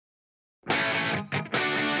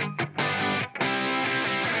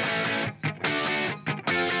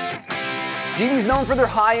Givi's known for their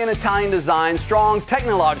high-end Italian design, strong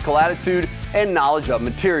technological attitude, and knowledge of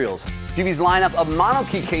materials. Givi's lineup of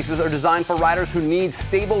Monokey cases are designed for riders who need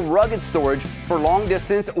stable, rugged storage for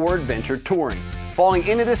long-distance or adventure touring. Falling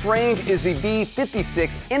into this range is the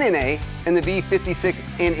V56NNA and the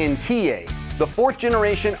V56NNTA, the fourth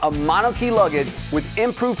generation of Monokey luggage with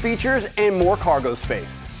improved features and more cargo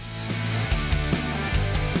space.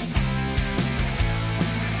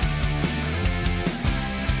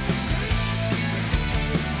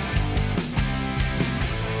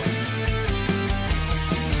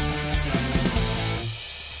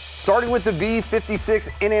 Starting with the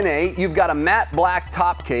V56NNA, you've got a matte black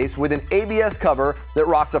top case with an ABS cover that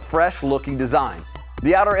rocks a fresh looking design.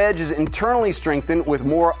 The outer edge is internally strengthened with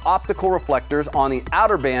more optical reflectors on the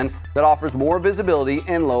outer band that offers more visibility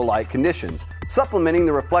in low light conditions, supplementing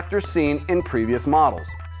the reflectors seen in previous models.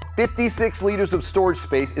 56 liters of storage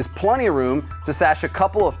space is plenty of room to stash a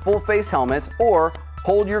couple of full face helmets or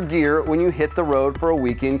hold your gear when you hit the road for a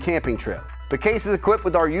weekend camping trip. The case is equipped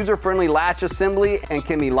with our user-friendly latch assembly and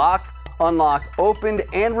can be locked, unlocked, opened,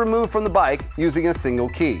 and removed from the bike using a single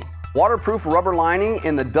key. Waterproof rubber lining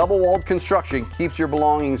in the double-walled construction keeps your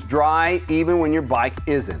belongings dry even when your bike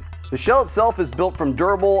isn't. The shell itself is built from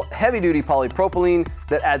durable, heavy-duty polypropylene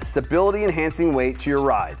that adds stability-enhancing weight to your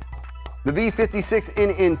ride. The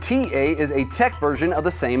V56NNTA is a tech version of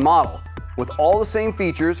the same model, with all the same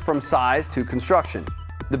features from size to construction.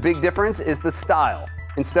 The big difference is the style.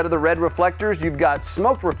 Instead of the red reflectors, you've got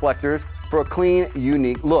smoked reflectors for a clean,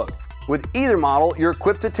 unique look. With either model, you're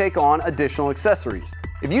equipped to take on additional accessories.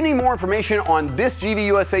 If you need more information on this Givi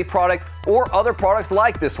USA product or other products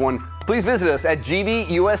like this one, please visit us at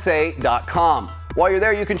GiviUSA.com. While you're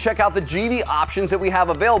there, you can check out the Givi options that we have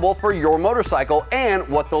available for your motorcycle and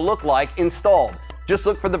what they'll look like installed. Just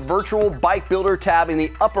look for the Virtual Bike Builder tab in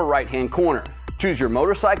the upper right-hand corner. Choose your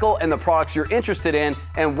motorcycle and the products you're interested in,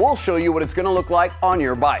 and we'll show you what it's going to look like on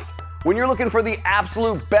your bike. When you're looking for the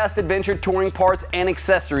absolute best adventure touring parts and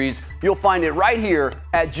accessories, you'll find it right here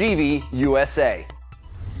at Givi USA.